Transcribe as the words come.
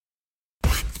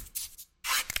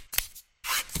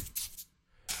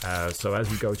So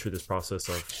as you go through this process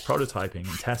of prototyping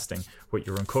and testing, what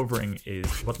you're uncovering is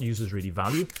what users really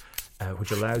value,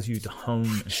 which allows you to hone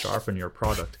and sharpen your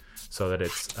product so that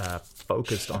it's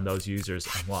focused on those users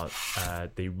and what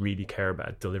they really care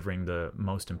about, delivering the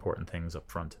most important things up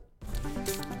front.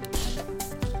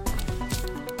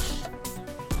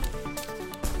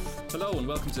 Hello and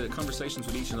welcome to Conversations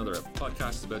with Each Another, a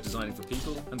podcast about designing for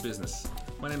people and business.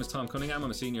 My name is Tom Cunningham. I'm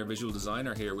a senior visual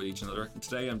designer here with Each Another. And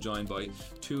today I'm joined by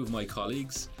two of my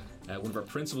colleagues, one of our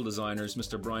principal designers,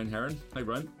 Mr. Brian Heron. Hi,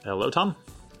 Brian. Hello, Tom.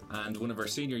 And one of our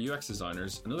senior UX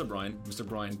designers, another Brian, Mr.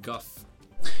 Brian Goff.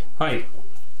 Hi.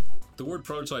 The word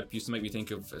prototype used to make me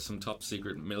think of some top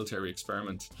secret military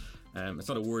experiment. It's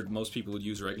not a word most people would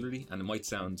use regularly, and it might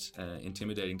sound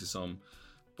intimidating to some,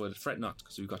 but fret not,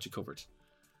 because we've got you covered.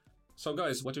 So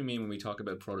guys, what do we mean when we talk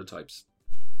about prototypes?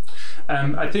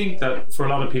 I think that for a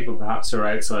lot of people perhaps who are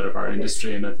outside of our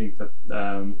industry, and I think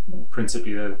that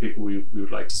principally they're the people we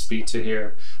would like to speak to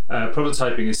here,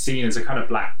 prototyping is seen as a kind of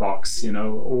black box,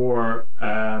 or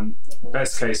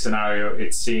best case scenario,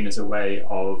 it's seen as a way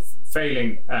of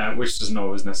failing, which doesn't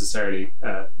always necessarily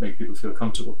make people feel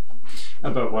comfortable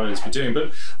about what it is we're doing.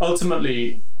 But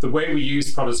ultimately, the way we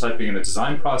use prototyping in a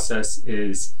design process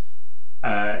is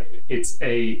it's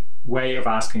a way of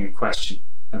asking a question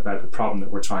about the problem that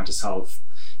we're trying to solve.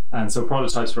 And so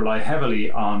prototypes rely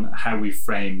heavily on how we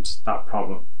framed that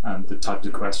problem and the type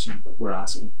of question we're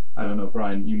asking. I don't know,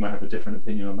 Brian, you might have a different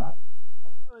opinion on that.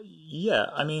 Yeah,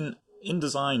 I mean, in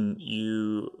design,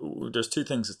 there's two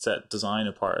things that set design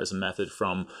apart as a method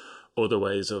from other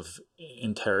ways of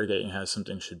interrogating how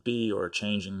something should be or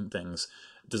changing things.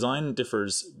 Design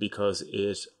differs because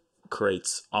it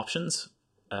creates options,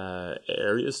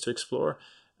 areas to explore.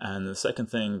 And the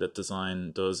second thing that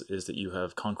design does is that you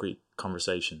have concrete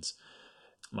conversations.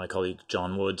 My colleague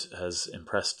John Wood has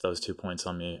impressed those 2 points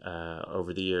on me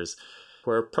over the years.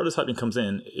 Where prototyping comes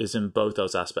in is in both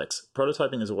those aspects.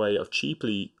 Prototyping is a way of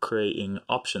cheaply creating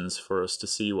options for us to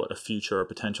see what a future or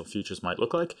potential futures might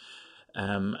look like.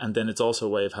 And then it's also a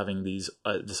way of having this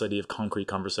idea of concrete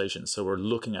conversations. So we're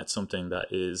looking at something that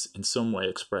is in some way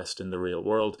expressed in the real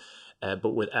world,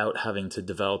 but without having to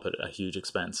develop it at a huge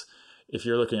expense. If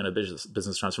you're looking at a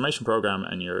business transformation program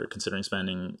and you're considering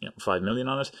spending $5 million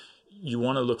on it, you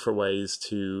want to look for ways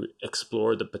to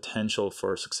explore the potential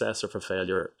for success or for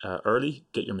failure early,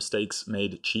 get your mistakes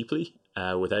made cheaply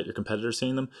without your competitors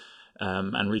seeing them,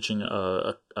 and reaching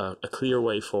a clear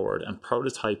way forward. And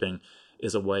prototyping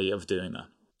is a way of doing that.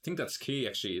 I think that's key,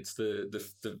 actually. It's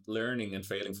the learning and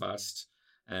failing fast.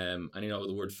 And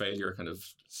the word failure kind of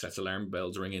sets alarm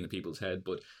bells ringing in people's head,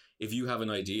 but if you have an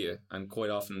idea, and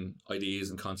quite often ideas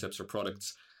and concepts or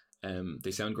products, they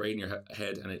sound great in your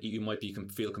head, and you might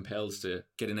feel compelled to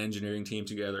get an engineering team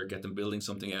together, get them building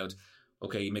something out.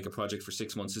 Okay, you make a project for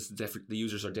 6 months. The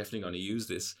users are definitely going to use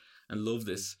this and love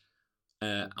this,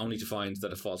 only to find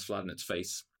that it falls flat in its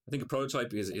face. I think a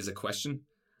prototype is a question,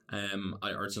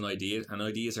 or it's an idea, and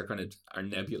ideas are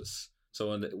nebulous.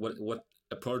 So what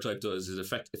a prototype does is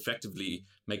effectively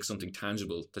make something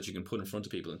tangible that you can put in front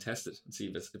of people and test it and see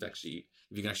if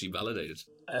you can actually validate it.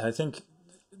 I think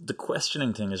the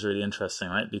questioning thing is really interesting,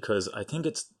 right? Because I think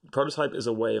prototype is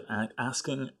a way of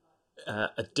asking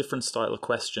a different style of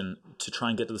question to try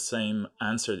and get to the same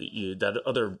answer that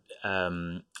other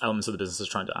elements of the business is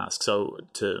trying to ask. So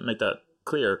to make that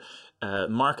clear,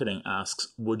 marketing asks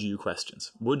would you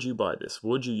questions. Would you buy this?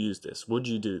 Would you use this? Would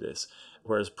you do this?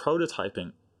 Whereas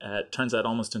prototyping turns out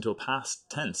almost into a past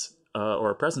tense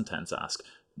or a present tense ask.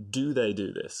 Do they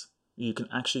do this? You can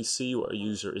actually see what a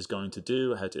user is going to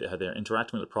do, how they're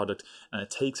interacting with the product, and it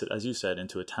takes it, as you said,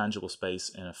 into a tangible space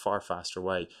in a far faster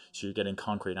way. So you're getting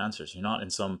concrete answers. You're not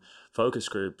in some focus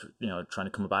group, trying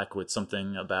to come back with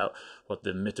something about what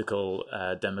the mythical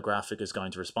demographic is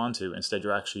going to respond to. Instead,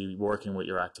 you're actually working with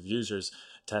your active users,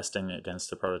 testing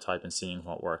against the prototype and seeing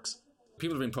what works.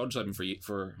 People have been prototyping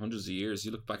for hundreds of years. You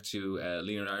look back to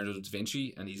Leonardo da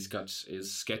Vinci, and he's got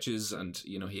his sketches, and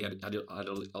he had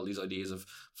all these ideas of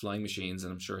flying machines,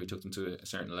 and I'm sure he took them to a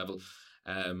certain level.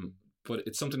 But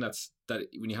it's something that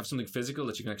when you have something physical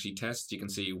that you can actually test, you can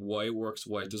see why it works,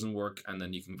 why it doesn't work, and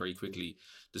then you can very quickly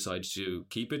decide to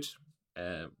keep it,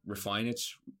 refine it,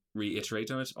 reiterate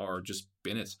on it, or just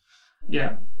bin it.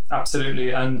 Yeah, absolutely.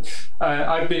 And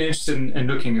I've been interested in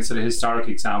looking at sort of historic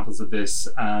examples of this.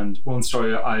 And one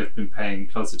story I've been paying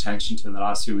close attention to in the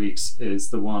last few weeks is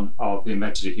the one of the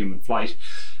invention of human flight.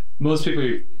 Most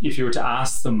people, if you were to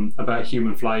ask them about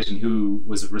human flight and who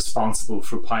was responsible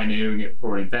for pioneering it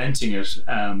or inventing it,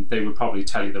 they would probably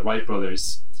tell you the Wright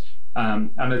brothers.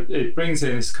 And it brings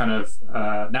in this kind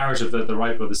of narrative that the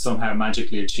Wright brothers somehow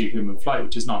magically achieved human flight,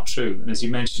 which is not true. And as you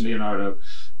mentioned, Leonardo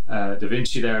da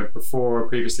Vinci there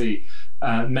previously,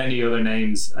 many other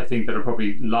names I think that are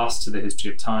probably lost to the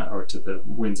history of time or to the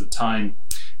winds of time.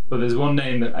 But there's one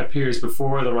name that appears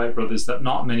before the Wright brothers that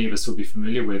not many of us will be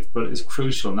familiar with, but is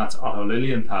crucial, and that's Otto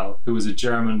Lilienthal, who was a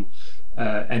German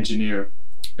engineer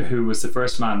who was the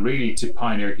first man really to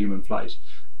pioneer human flight.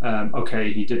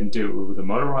 He didn't do it with a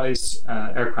motorized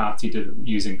aircraft, he did it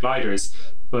using gliders,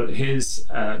 but his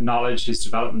knowledge, his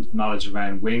development of knowledge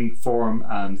around wing form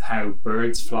and how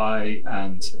birds fly,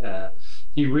 and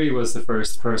he really was the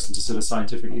first person to sort of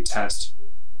scientifically test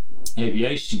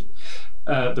aviation.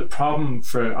 The problem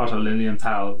for Otto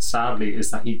Lilienthal, sadly,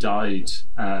 is that he died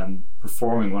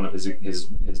performing one of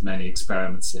his many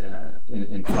experiments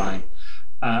in flying.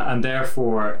 And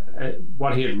therefore,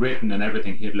 what he had written and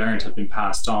everything he had learned had been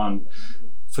passed on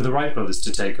for the Wright brothers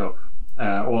to take up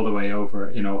all the way over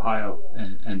in Ohio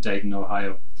and Dayton,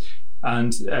 Ohio.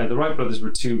 And the Wright brothers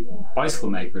were two bicycle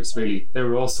makers, really. They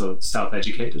were also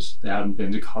self-educated. They hadn't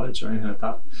been to college or anything like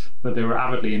that. But they were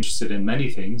avidly interested in many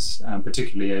things,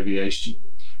 particularly aviation.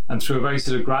 And through a very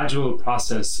sort of gradual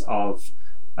process of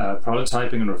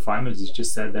prototyping and refinement, as you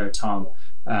just said there, Tom,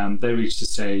 they reached a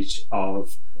stage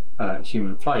of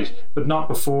human flight, but not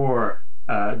before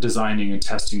designing and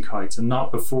testing kites, and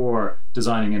not before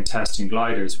designing and testing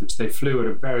gliders, which they flew at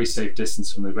a very safe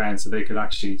distance from the ground so they could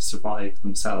actually survive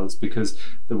themselves, because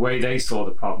the way they saw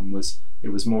the problem was it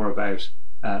was more about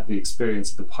the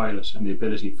experience of the pilot and the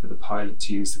ability for the pilot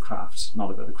to use the craft, not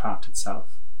about the craft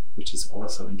itself, which is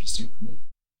also interesting for me.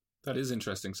 That is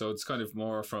interesting. So it's kind of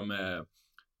more from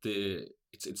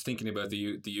it's thinking about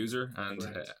the user and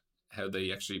how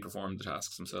they actually perform the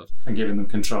tasks themselves, and giving them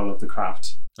control of the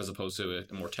craft, as opposed to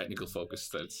a more technical focus.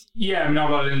 Otto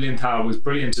Lilienthal was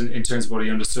brilliant in terms of what he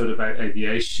understood about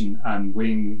aviation and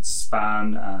wing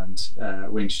span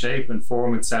and wing shape and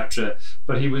form, etc.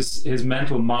 But his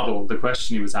mental model, the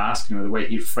question he was asking, or the way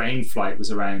he framed flight,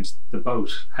 was around the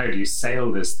boat. How do you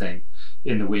sail this thing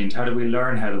in the wind? How do we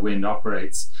learn how the wind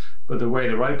operates? But the way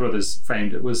the Wright brothers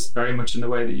framed it was very much in the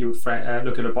way that you would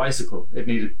look at a bicycle. It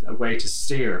needed a way to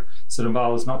steer. So it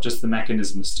involves not just the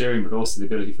mechanism of steering, but also the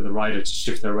ability for the rider to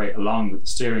shift their weight along with the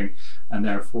steering and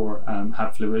therefore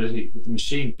have fluidity with the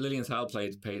machine. Lilienthal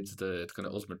paid the kind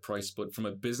of ultimate price, but from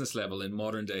a business level in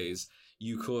modern days,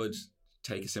 you could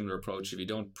take a similar approach. If you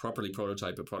don't properly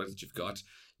prototype a product that you've got,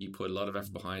 you put a lot of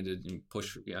effort behind it, you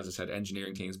push, as I said,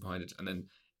 engineering teams behind it, and then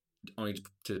only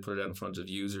to put it out in front of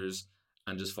users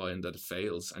and just find that it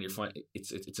fails, and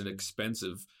it's an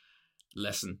expensive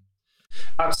lesson.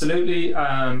 Absolutely,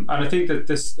 and I think that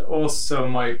this also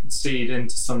might seed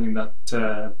into something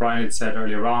that Brian had said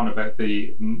earlier on about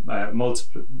the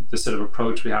sort of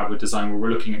approach we have with design, where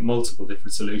we're looking at multiple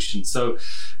different solutions. So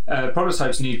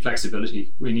prototypes need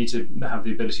flexibility. We need to have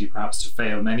the ability perhaps to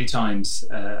fail many times,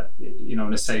 in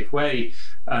a safe way.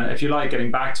 If you like,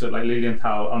 getting back to it, like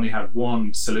Lilienthal only had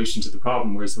one solution to the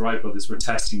problem, whereas the Wright brothers were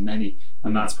testing many,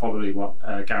 and that's probably what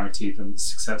guaranteed them the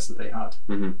success that they had.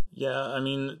 Mm-hmm. Yeah, I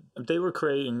mean, they were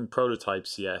creating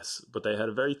prototypes, yes, but they had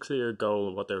a very clear goal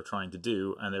of what they were trying to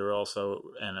do, and they were also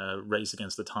in a race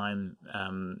against the time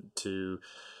to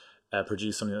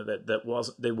produce something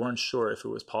that they weren't sure if it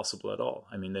was possible at all.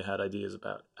 I mean, they had ideas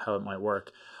about how it might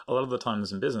work. A lot of the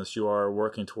times in business, you are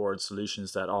working towards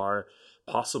solutions that are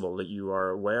possible, that you are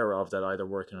aware of, that either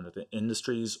work in the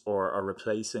industries or are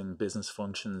replacing business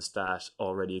functions that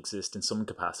already exist in some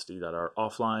capacity that are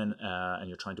offline, and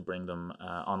you're trying to bring them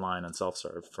online and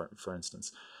self-serve, for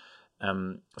instance.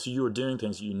 So you are doing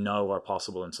things you know are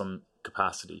possible in some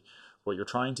capacity. What you're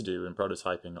trying to do in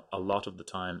prototyping a lot of the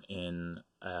time in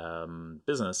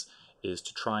business is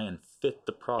to try and fit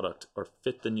the product or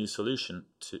fit the new solution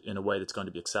in a way that's going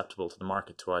to be acceptable to the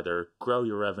market, to either grow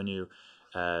your revenue,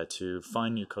 to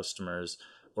find new customers,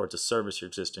 or to service your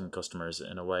existing customers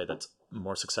in a way that's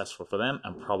more successful for them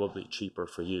and probably cheaper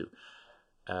for you.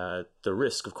 The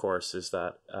risk, of course, is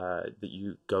that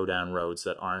you go down roads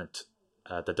that aren't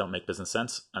that don't make business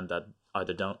sense, and that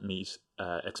either don't meet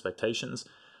expectations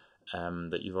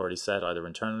that you've already set, either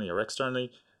internally or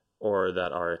externally, or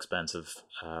that are expensive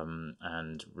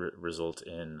and result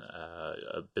in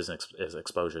a business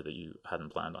exposure that you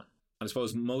hadn't planned on. And I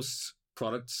suppose most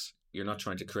products, you're not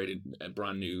trying to create a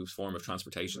brand new form of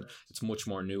transportation. It's much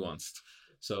more nuanced.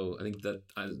 So I think that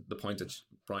the point that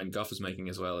Brian Goff is making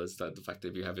as well is that the fact that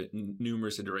if you have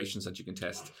numerous iterations that you can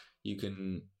test, you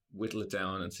can whittle it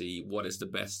down and see what is the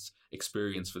best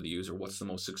experience for the user, what's the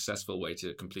most successful way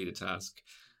to complete a task.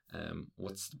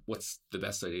 What's the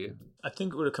best idea? I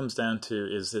think what it comes down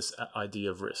to is this idea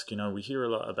of risk. We hear a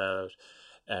lot about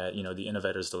the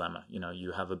innovator's dilemma.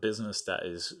 You have a business that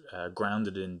is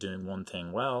grounded in doing one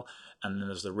thing well, and then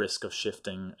there's the risk of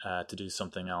shifting to do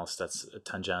something else that's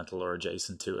tangential or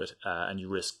adjacent to it, and you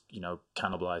risk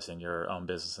cannibalizing your own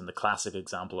business. And the classic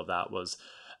example of that was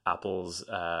Apple's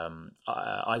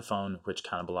iPhone, which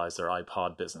cannibalized their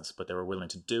iPod business, but they were willing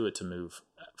to do it to move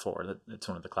forward. It's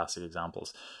one of the classic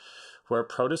examples. Where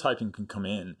prototyping can come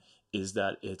in is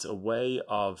that it's a way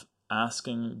of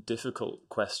asking difficult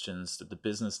questions that the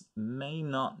business may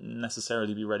not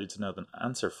necessarily be ready to know the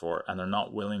answer for, and they're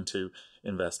not willing to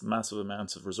invest massive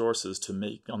amounts of resources to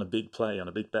make on a big play, on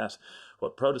a big bet.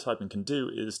 What prototyping can do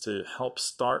is to help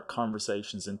start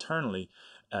conversations internally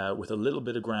with a little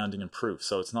bit of grounding and proof.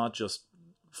 So it's not just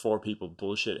 4 people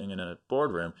bullshitting in a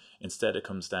boardroom. Instead, it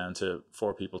comes down to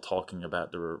 4 people talking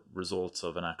about the results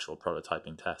of an actual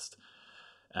prototyping test.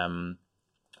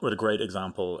 With a great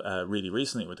example really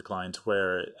recently with a client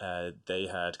where they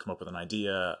had come up with an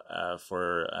idea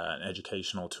for an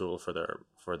educational tool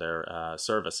for their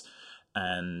service,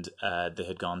 and they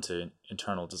had gone to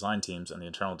internal design teams, and the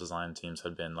internal design teams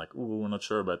had been like, "Ooh, we're not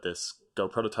sure about this. Go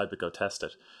prototype it, go test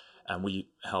it," and we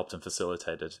helped and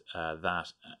facilitated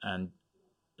that. And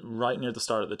right near the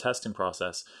start of the testing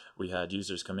process, we had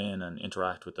users come in and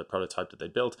interact with the prototype that they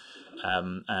built.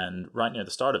 And right near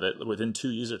the start of it, within 2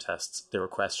 user tests, they were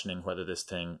questioning whether this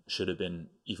thing should have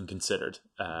been even considered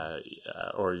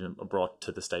or even brought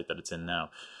to the state that it's in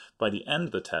now. By the end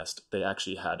of the test, they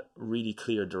actually had really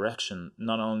clear direction,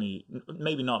 not only,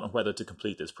 maybe not on whether to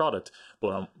complete this product,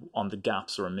 but on the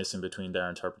gaps that were missing between their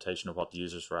interpretation of what the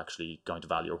users were actually going to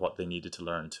value or what they needed to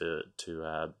learn to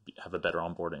have a better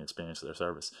onboarding experience of their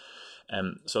service.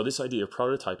 So this idea of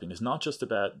prototyping is not just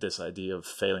about this idea of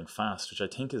failing fast, which I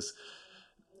think it's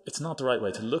not the right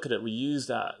way to look at it. We use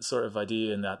that sort of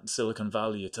idea in that Silicon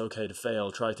Valley, it's okay to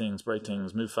fail, try things, break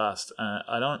things, move fast.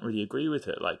 I don't really agree with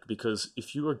it, because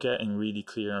if you are getting really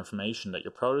clear information that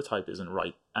your prototype isn't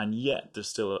right, and yet there's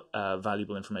still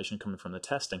valuable information coming from the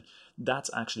testing, that's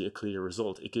actually a clear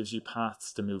result. It gives you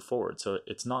paths to move forward. So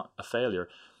it's not a failure.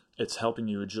 It's helping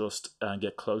you adjust and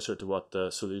get closer to what the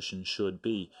solution should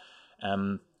be.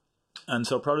 And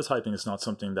so prototyping is not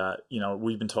something that,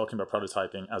 we've been talking about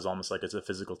prototyping as almost like it's a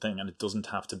physical thing, and it doesn't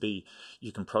have to be.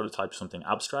 You can prototype something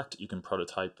abstract. You can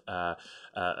prototype a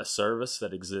service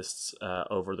that exists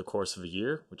over the course of a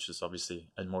year, which is obviously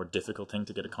a more difficult thing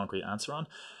to get a concrete answer on.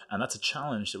 And that's a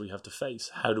challenge that we have to face.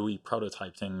 How do we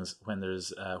prototype things when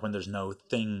there's no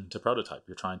thing to prototype?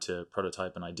 You're trying to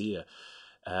prototype an idea.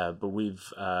 But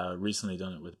we've recently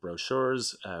done it with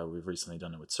brochures. We've recently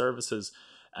done it with services.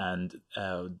 And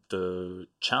the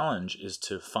challenge is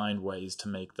to find ways to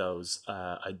make those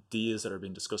ideas that are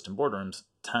being discussed in boardrooms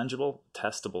tangible,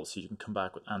 testable, so you can come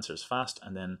back with answers fast,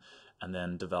 and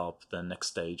then develop the next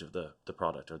stage of the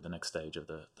product or the next stage of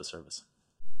the service.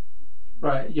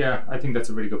 Right. Yeah, I think that's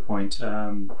a really good point. We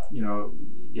have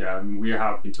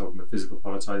been talking about physical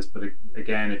prototypes, but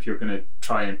again, if you're going to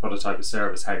try and prototype a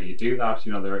service, how do you do that?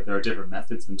 There are different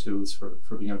methods and tools for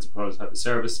being able to prototype a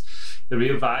service. The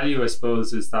real value, I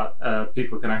suppose, is that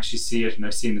people can actually see it and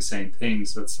they're seeing the same thing.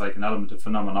 So it's like an element of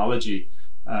phenomenology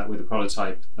with a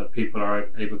prototype, that people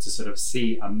are able to sort of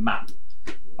see a map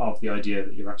of the idea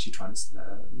that you're actually trying to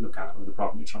look at, or the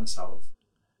problem you're trying to solve.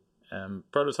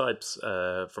 Prototypes,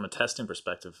 from a testing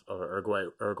perspective, are a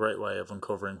great way of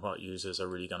uncovering what users are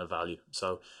really going to value.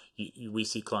 So we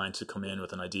see clients who come in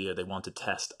with an idea, they want to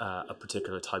test a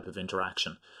particular type of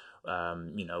interaction.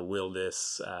 Will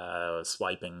this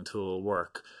swiping tool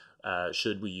work?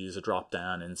 Should we use a drop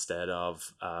down instead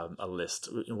of a list?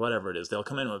 Whatever it is, they'll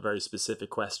come in with very specific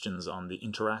questions on the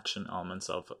interaction elements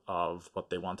of what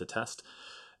they want to test.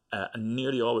 And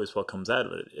nearly always what comes out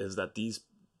of it is that these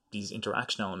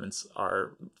interaction elements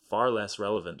are far less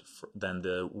relevant than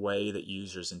the way that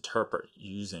users interpret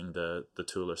using the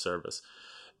tool or service.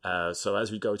 So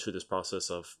as we go through this process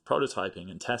of prototyping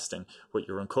and testing, what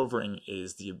you're uncovering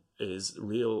is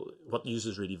what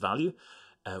users really value,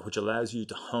 which allows you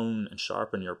to hone and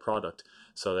sharpen your product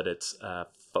so that it's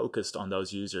focused on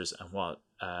those users and what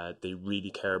they really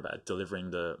care about,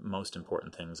 delivering the most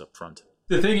important things up front.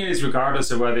 The thing is,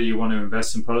 regardless of whether you want to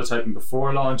invest in prototyping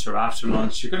before launch or after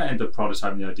launch, you're going to end up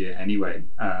prototyping the idea anyway.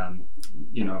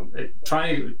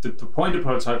 The point of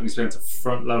prototyping is being able to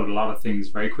front load a lot of things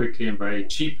very quickly and very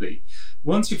cheaply.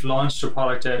 once you've launched your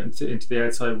product out into the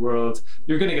outside world,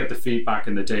 you're going to get the feedback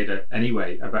and the data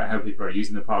anyway about how people are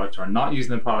using the product or not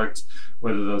using the product,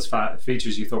 whether those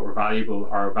features you thought were valuable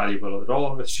are valuable at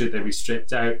all, or should they be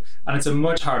stripped out. And it's a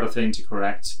much harder thing to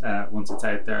correct once it's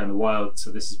out there in the wild.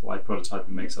 So this is why prototyping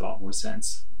makes a lot more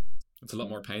sense. It's a lot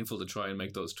more painful to try and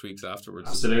make those tweaks afterwards.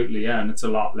 Absolutely, yeah, and it's a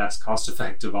lot less cost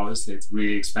effective. Obviously, it's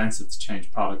really expensive to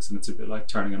change products, and it's a bit like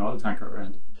turning an oil tanker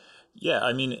around. Yeah,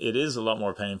 I mean, it is a lot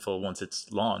more painful once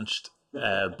it's launched,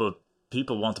 but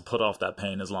people want to put off that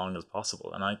pain as long as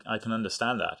possible, and I can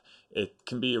understand that. It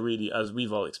can be a really, as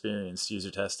we've all experienced user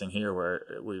testing here, where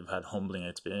we've had humbling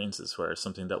experiences where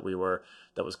something that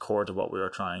was core to what we were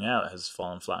trying out has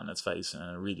fallen flat on its face,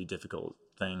 and a really difficult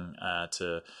thing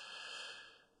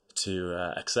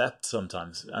to accept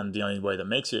sometimes. And the only way that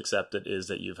makes you accept it is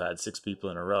that you've had 6 people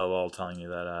in a row all telling you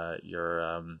that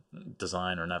your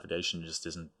design or navigation just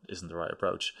isn't the right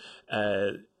approach.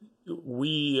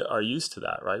 We are used to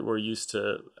that, right? We're used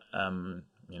to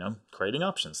creating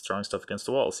options, throwing stuff against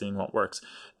the wall, seeing what works.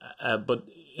 But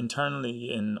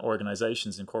internally in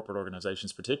organizations, in corporate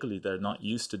organizations particularly, they're not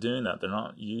used to doing that. They're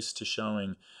not used to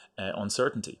showing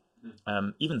uncertainty.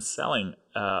 Even selling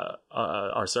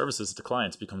our services to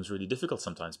clients becomes really difficult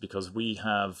sometimes, because we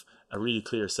have a really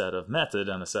clear set of method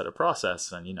and a set of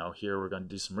process, and here we're going to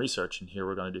do some research, and here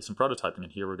we're going to do some prototyping,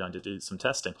 and here we're going to do some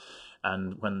testing.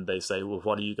 And when they say, well,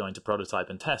 what are you going to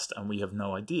prototype and test, and we have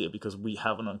no idea because we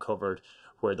haven't uncovered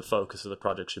where the focus of the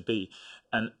project should be.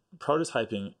 And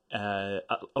prototyping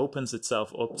opens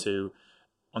itself up to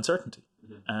uncertainty,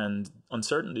 and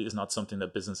uncertainty is not something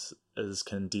that businesses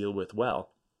can deal with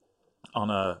well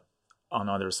on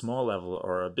either a small level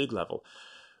or a big level.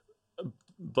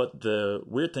 But the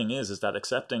weird thing is that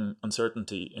accepting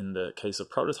uncertainty in the case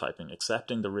of prototyping,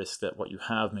 accepting the risk that what you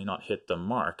have may not hit the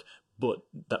mark, but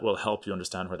that will help you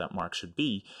understand where that mark should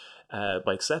be.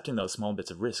 By accepting those small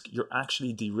bits of risk, you're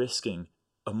actually de-risking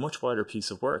a much wider piece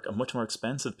of work, a much more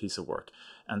expensive piece of work.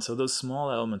 And so those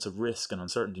small elements of risk and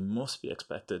uncertainty must be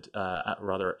accepted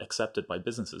by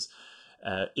businesses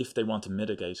if they want to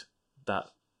mitigate that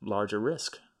larger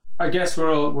risk. I guess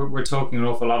we're talking an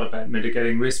awful lot about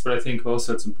mitigating risk, but I think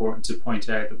also it's important to point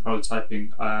out that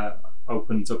prototyping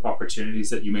opens up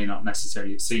opportunities that you may not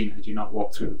necessarily have seen had you not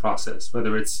walked through the process,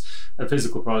 whether it's a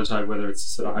physical prototype, whether it's a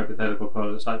sort of hypothetical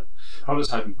prototype.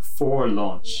 Prototyping before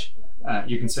launch,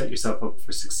 you can set yourself up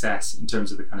for success in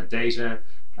terms of the kind of data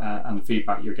and the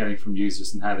feedback you're getting from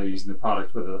users and how they're using the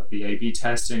product, whether that be A/B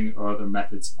testing or other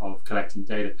methods of collecting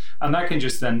data. And that can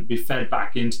just then be fed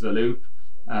back into the loop.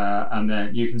 And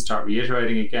then you can start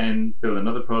reiterating again, build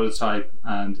another prototype,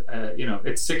 and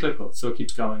it's cyclical, so it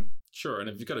keeps going. Sure, and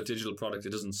if you've got a digital product,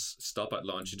 it doesn't stop at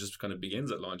launch; it just kind of begins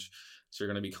at launch. So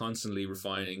you're going to be constantly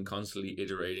refining, constantly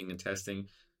iterating and testing.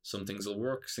 Some things will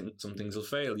work, some things will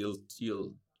fail.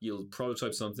 You'll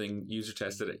prototype something, user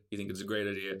test it. You think it's a great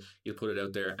idea, you'll put it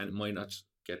out there, and it might not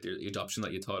get the adoption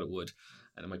that you thought it would,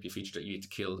 and it might be a feature that you need to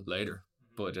kill later.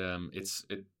 But it's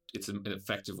an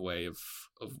effective way of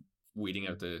weeding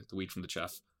out the wheat from the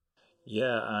chaff.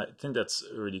 Yeah, I think that's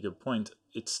a really good point.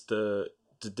 It's the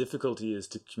difficulty is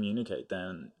to communicate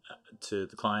then to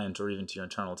the client or even to your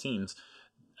internal teams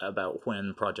about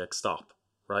when projects stop,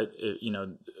 right?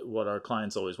 What our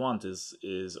clients always want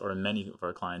is, or many of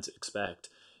our clients expect,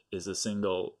 is a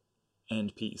single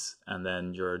end piece, and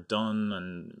then you're done,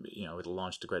 and it'll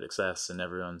launch to great success, and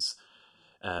everyone's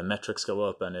metrics go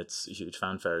up, and it's huge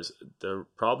fanfares. The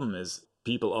problem is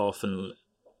people often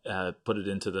put it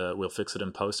into the we'll fix it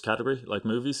in post category, like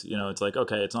movies. It's like,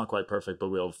 okay, it's not quite perfect, but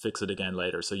we'll fix it again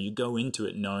later. So you go into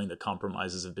it knowing that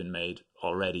compromises have been made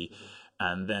already,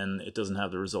 and then it doesn't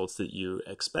have the results that you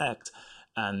expect,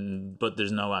 but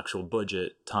there's no actual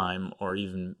budget, time, or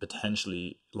even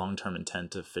potentially long-term intent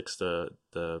to fix the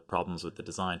problems with the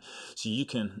design. So you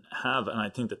can have, and I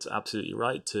think that's absolutely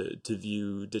right, to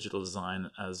view digital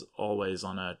design as always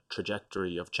on a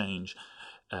trajectory of change.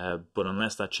 But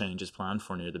unless that change is planned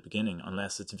for near the beginning,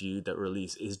 unless it's viewed that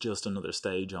release is just another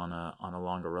stage on a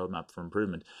longer roadmap for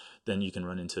improvement, then you can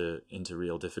run into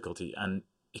real difficulty, and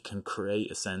it can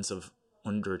create a sense of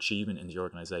underachievement in the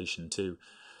organization too.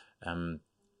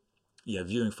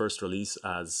 Viewing first release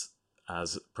as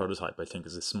prototype, I think,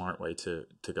 is a smart way to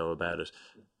go about it.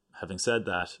 Having said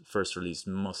that, first release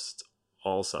must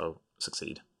also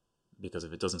succeed, because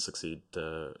if it doesn't succeed,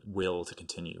 the will to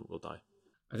continue will die.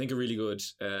 I think a really good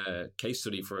case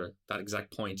study for that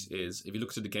exact point is if you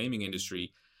look to the gaming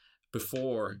industry.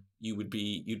 Before,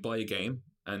 you'd buy a game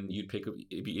and you'd pick up,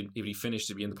 it'd be finished,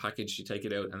 it'd be in the package, you take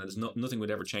it out, and nothing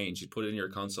would ever change. You'd put it in your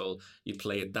console, you'd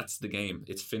play it. That's the game.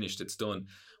 It's finished. It's done.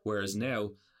 Whereas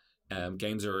now,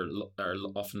 games are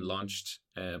often launched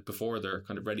before they're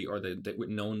kind of ready, or they with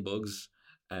known bugs,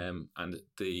 and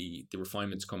the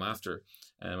refinements come after.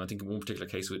 I think in one particular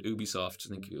case with Ubisoft, I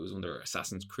think it was one of their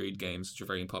Assassin's Creed games, which are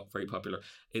very popular.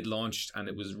 It launched and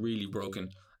it was really broken,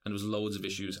 and there was loads of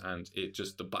issues, and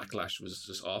the backlash was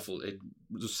just awful. It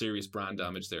was serious brand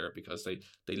damage there because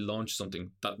they launched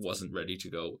something that wasn't ready to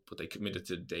go, but they committed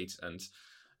to the date and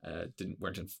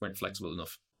weren't flexible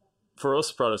enough. For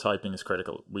us, prototyping is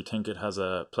critical. We think it has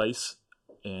a place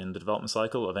in the development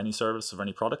cycle of any service, of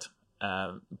any product,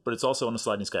 but it's also on a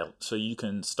sliding scale. So you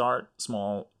can start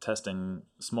small, testing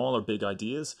small or big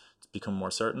ideas to become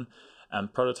more certain,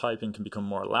 and prototyping can become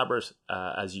more elaborate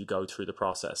as you go through the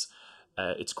process.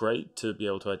 It's great to be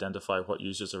able to identify what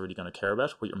users are really going to care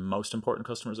about, what your most important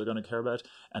customers are going to care about,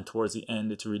 and towards the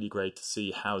end, it's really great to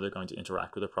see how they're going to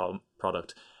interact with the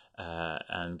product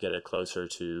and get it closer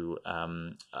to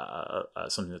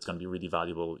something that's going to be really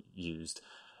valuable used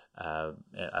out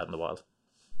in the wild.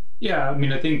 Yeah, I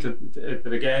mean, I think that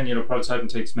again, prototyping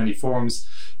takes many forms.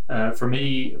 For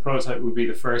me, a prototype would be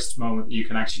the first moment that you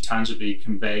can actually tangibly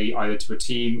convey either to a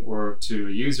team or to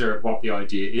a user what the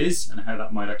idea is and how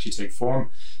that might actually take form.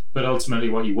 But ultimately,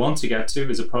 what you want to get to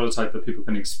is a prototype that people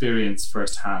can experience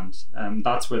firsthand.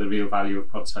 That's where the real value of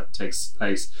prototype takes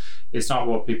place. It's not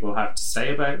what people have to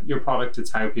say about your product,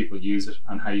 it's how people use it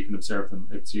and how you can observe them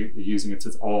using it.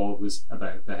 It's always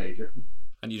about behavior.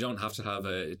 And you don't have to have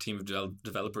a team of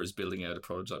developers building out a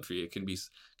prototype for you. It can be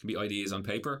ideas on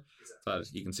paper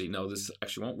that you can see, no, this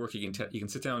actually won't work. You can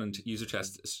sit down and user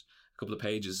test a couple of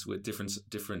pages with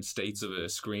different states of a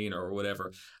screen or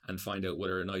whatever, and find out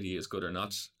whether an idea is good or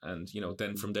not. And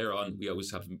then from there on, we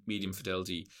always have medium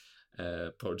fidelity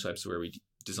prototypes where we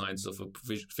design stuff up,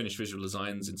 finished visual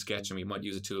designs in Sketch, and we might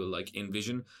use a tool like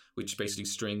InVision, which basically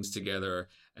strings together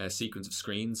a sequence of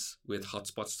screens with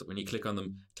hotspots that when you click on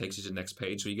them takes you to the next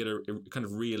page, so you get a kind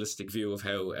of realistic view of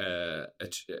how a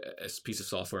piece of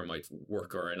software might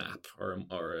work, or an app, or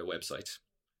a website.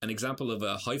 An example of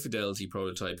a high fidelity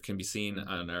prototype can be seen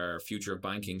on our Future of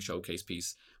Banking showcase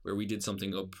piece, where we did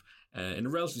something up in a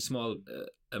relatively small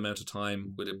amount of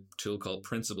time with a tool called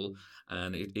Principle,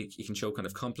 and it can show kind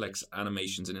of complex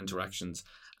animations and interactions.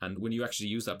 And when you actually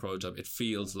use that prototype, it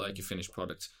feels like a finished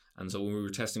product. And so when we were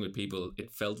testing with people,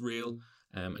 it felt real,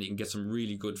 and you can get some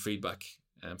really good feedback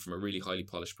from a really highly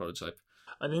polished prototype.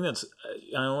 I think that's,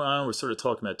 I know we're sort of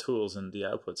talking about tools and the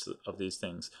outputs of these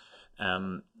things,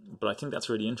 but I think that's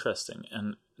really interesting.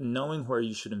 And knowing where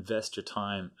you should invest your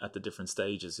time at the different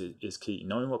stages is key.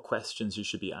 Knowing what questions you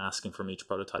should be asking from each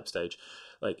prototype stage.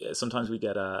 Like sometimes we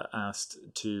get asked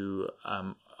to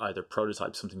either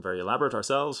prototype something very elaborate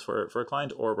ourselves for a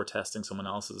client, or we're testing someone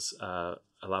else's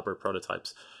elaborate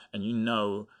prototypes. And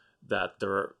that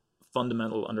there are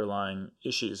fundamental underlying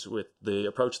issues with the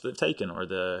approach they've taken, or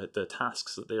the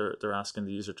tasks that they're asking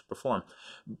the user to perform,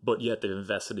 but yet they've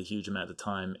invested a huge amount of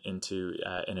time into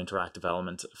an interactive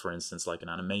element, for instance, like an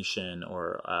animation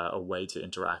or a way to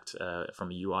interact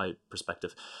from a UI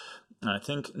perspective. And I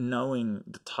think knowing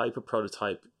the type of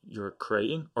prototype you're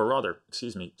creating, or rather,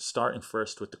 starting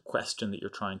first with the question that you're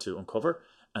trying to uncover,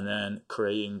 and then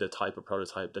creating the type of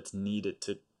prototype that's needed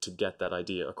to get that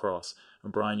idea across.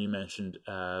 And Brian, you mentioned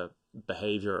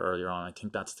behavior earlier on. I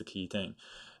think that's the key thing.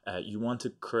 You want to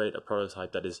create a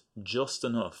prototype that is just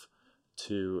enough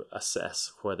to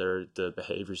assess whether the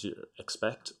behaviors you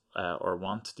expect or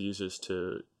want the users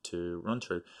to run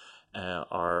through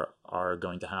are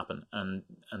going to happen. And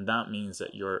that means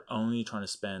that you're only trying to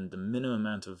spend the minimum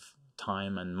amount of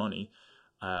time and money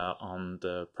on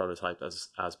the prototype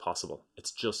as possible.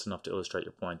 It's just enough to illustrate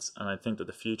your points. And I think that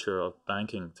the future of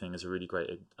banking thing is a really great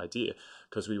idea,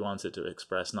 because we wanted to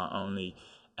express not only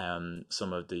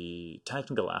some of the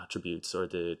technical attributes or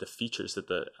the features that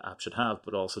the app should have,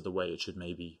 but also the way it should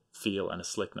maybe feel, and a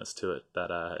slickness to it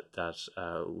that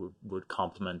would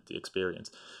complement the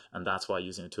experience. And that's why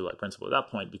using a tool like Principle at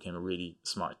that point became a really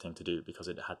smart thing to do, because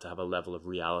it had to have a level of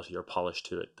reality or polish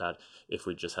to it that if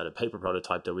we just had a paper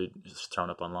prototype that we'd just thrown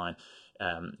up online,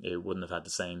 it wouldn't have had the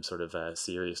same sort of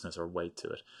seriousness or weight to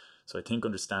it. So I think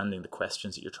understanding the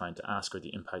questions that you're trying to ask, or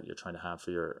the impact you're trying to have for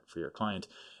your client,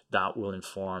 that will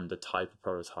inform the type of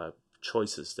prototype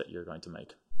choices that you're going to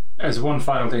make. As one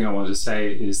final thing I wanted to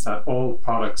say is that all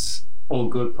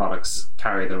good products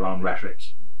carry their own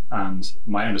rhetoric. And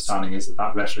my understanding is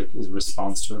that rhetoric is a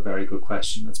response to a very good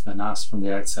question that's been asked from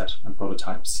the outset, and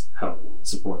prototypes help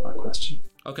support that question.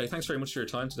 Okay, thanks very much for your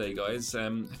time today, guys.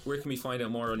 Where can we find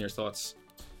out more on your thoughts?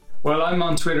 Well, I'm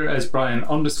on Twitter as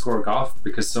Brian_Goff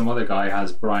because some other guy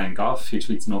has Brian Goff. He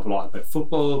tweets an awful lot about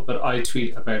football, but I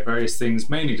tweet about various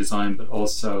things, mainly design, but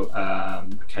also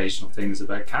occasional things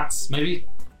about cats, maybe.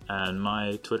 And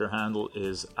my Twitter handle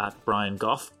is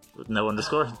 @BrianGoff with no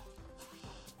underscore.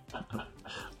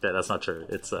 Yeah, that's not true.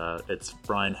 It's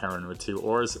Brian Heron with 2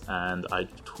 R's, and I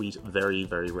tweet very,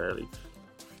 very rarely.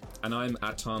 And I'm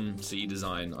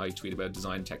 @TomCDesign. I tweet about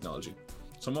design technology.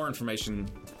 For more information,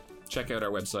 check out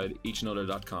our website,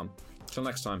 eachandother.com. Till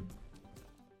next time.